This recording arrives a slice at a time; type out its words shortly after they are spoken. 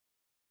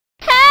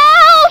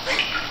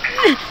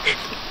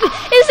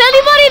Is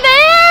anybody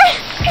there?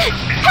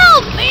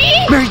 Help me!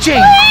 Mary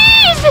Jane!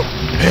 Please!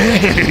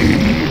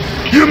 Hey!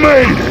 You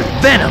made it!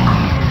 Venom!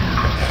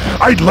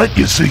 I'd let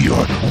you see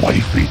your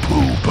wifey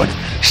poo, but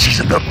she's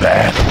in the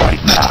bath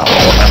right now.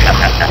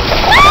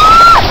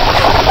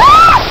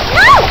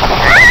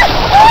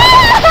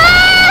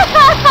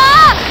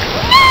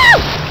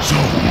 So,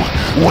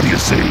 what do you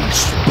say,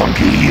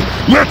 Spunky?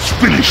 Let's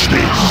finish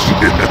this!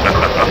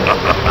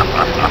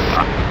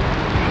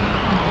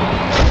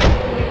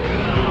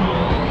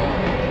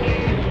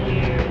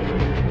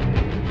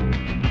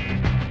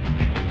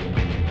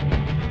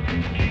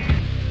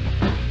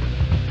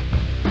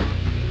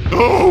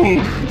 Oh,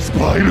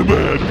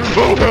 Spider-Man!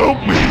 Oh, help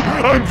me!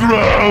 I'm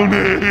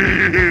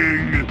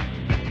drowning!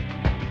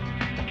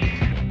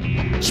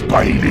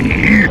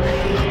 Spidey,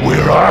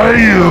 where are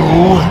you?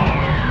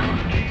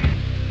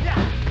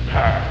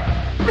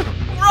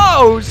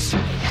 Rose!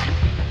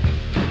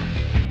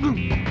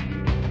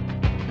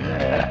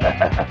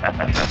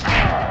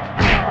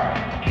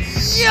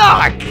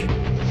 Yuck!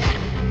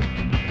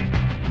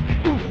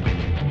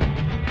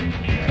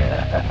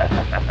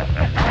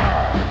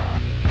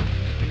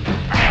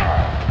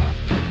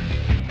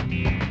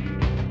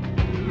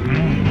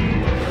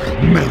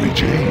 Mary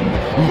Jane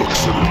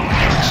looks a little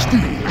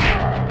hasty.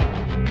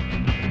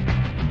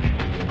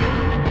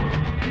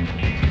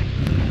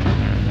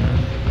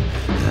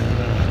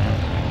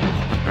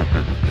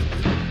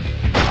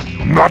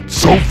 Not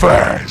so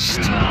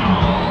fast!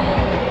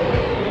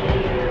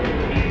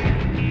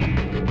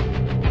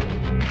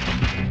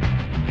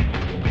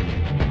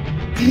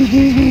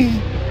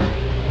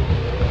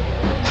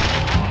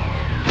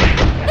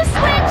 The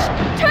switch!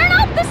 Turn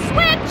off the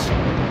switch!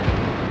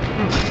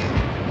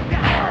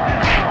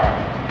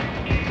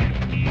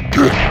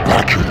 Get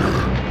back here!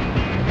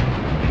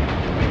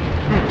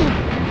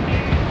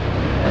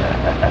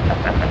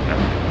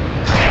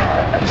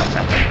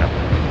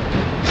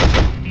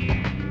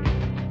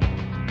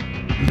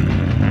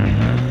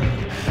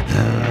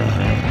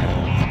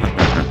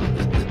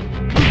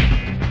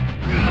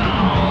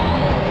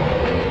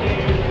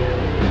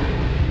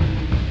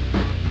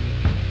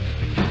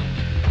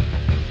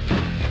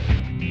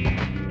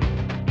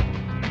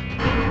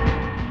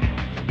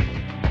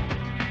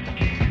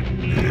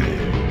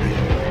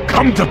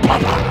 Come to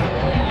Papa!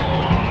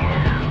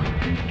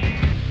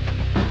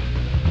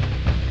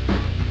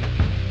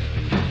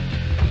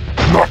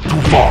 Not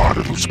too far,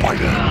 little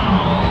spider.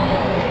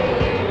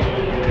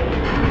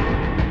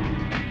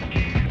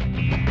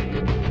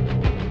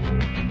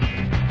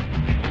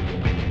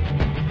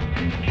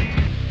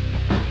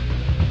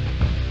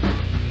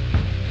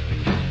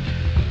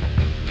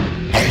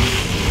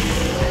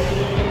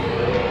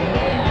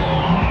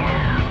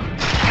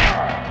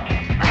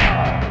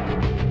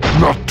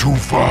 Not too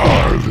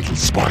far, little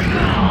spider.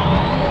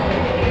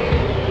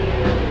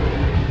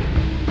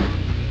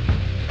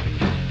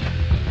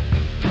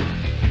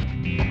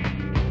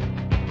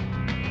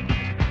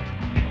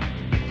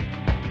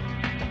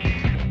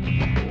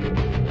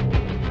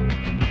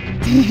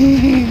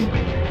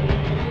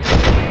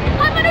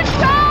 I'm gonna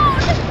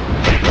drown!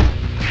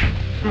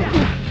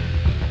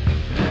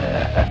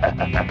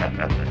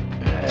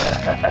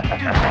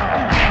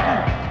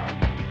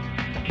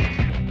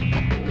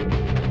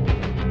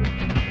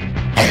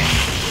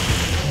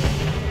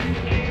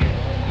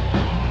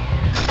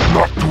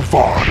 Not too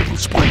far, little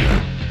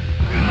spider.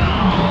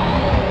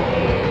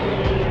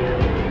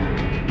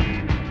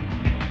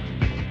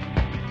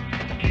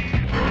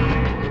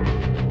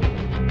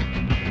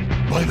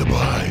 By the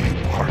by,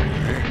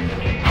 partner,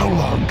 how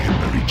long can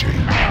Mary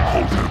Jane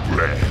hold her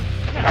breath?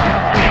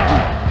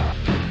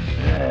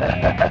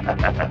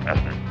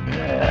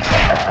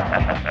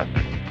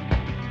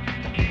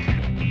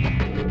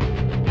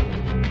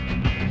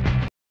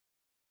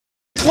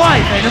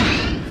 Why, Venom?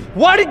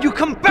 Why did you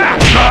come back?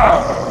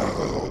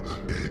 Oh,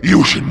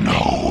 you should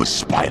know,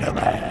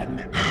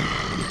 Spider-Man.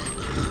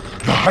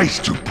 The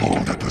heist you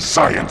pulled at the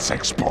Science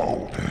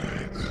Expo.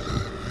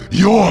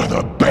 You're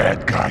the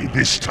bad guy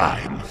this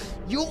time.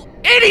 You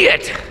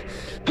idiot!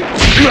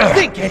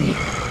 Think, Eddie.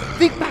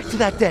 Think back to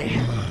that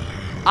day.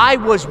 I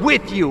was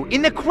with you,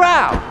 in the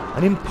crowd.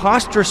 An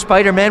imposter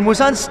Spider-Man was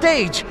on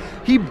stage.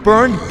 He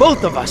burned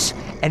both of us,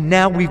 and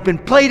now we've been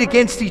played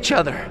against each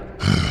other.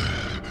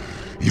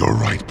 You're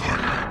right,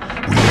 partner.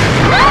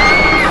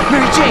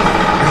 Mary Jane!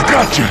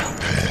 Gotcha!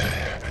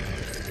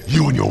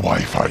 You and your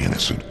wife are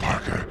innocent,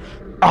 Parker.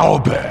 Our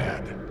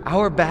bad.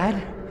 Our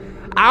bad?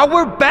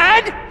 Our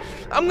bad?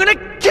 I'm gonna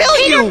kill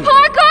Peter you!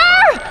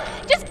 Parker!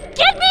 Just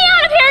get me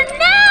out of here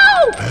now!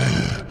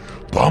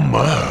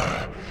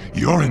 Bummer.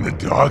 You're in the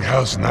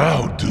doghouse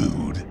now,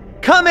 dude.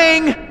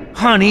 Coming,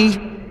 honey.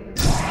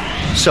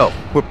 So,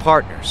 we're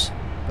partners,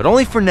 but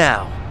only for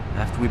now.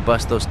 After we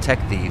bust those tech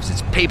thieves,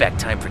 it's payback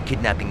time for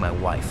kidnapping my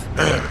wife.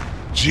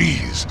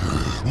 Jeez,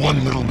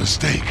 one little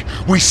mistake.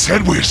 We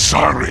said we're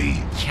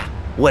sorry. Yeah,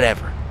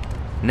 whatever.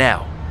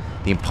 Now,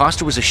 the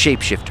imposter was a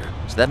shapeshifter,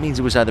 so that means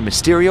it was either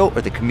Mysterio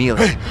or the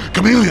Chameleon. Hey,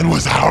 Chameleon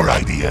was our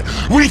idea.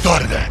 We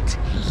thought of that.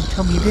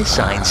 Tell me this,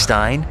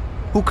 Einstein.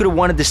 Who could have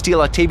wanted to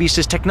steal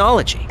Octavius'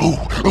 technology? Ooh,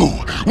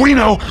 we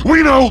know!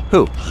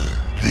 Who?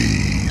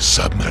 The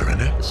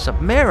Submariner.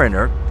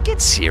 Submariner?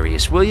 Get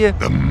serious, will you?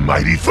 The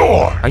mighty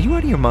Thor. Are you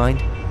out of your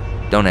mind?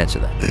 Don't answer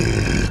that.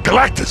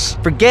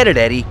 Galactus. Forget it,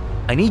 Eddie.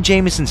 I need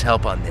Jameson's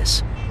help on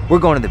this. We're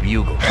going to the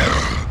Bugle.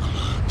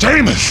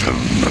 Jameson.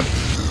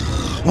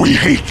 We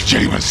hate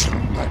Jameson.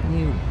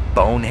 You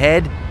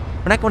bonehead.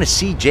 We're not going to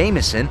see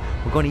Jameson.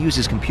 We're going to use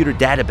his computer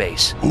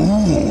database.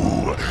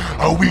 Ooh,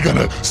 are we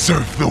gonna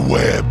surf the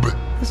web?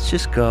 Let's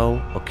just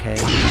go, okay?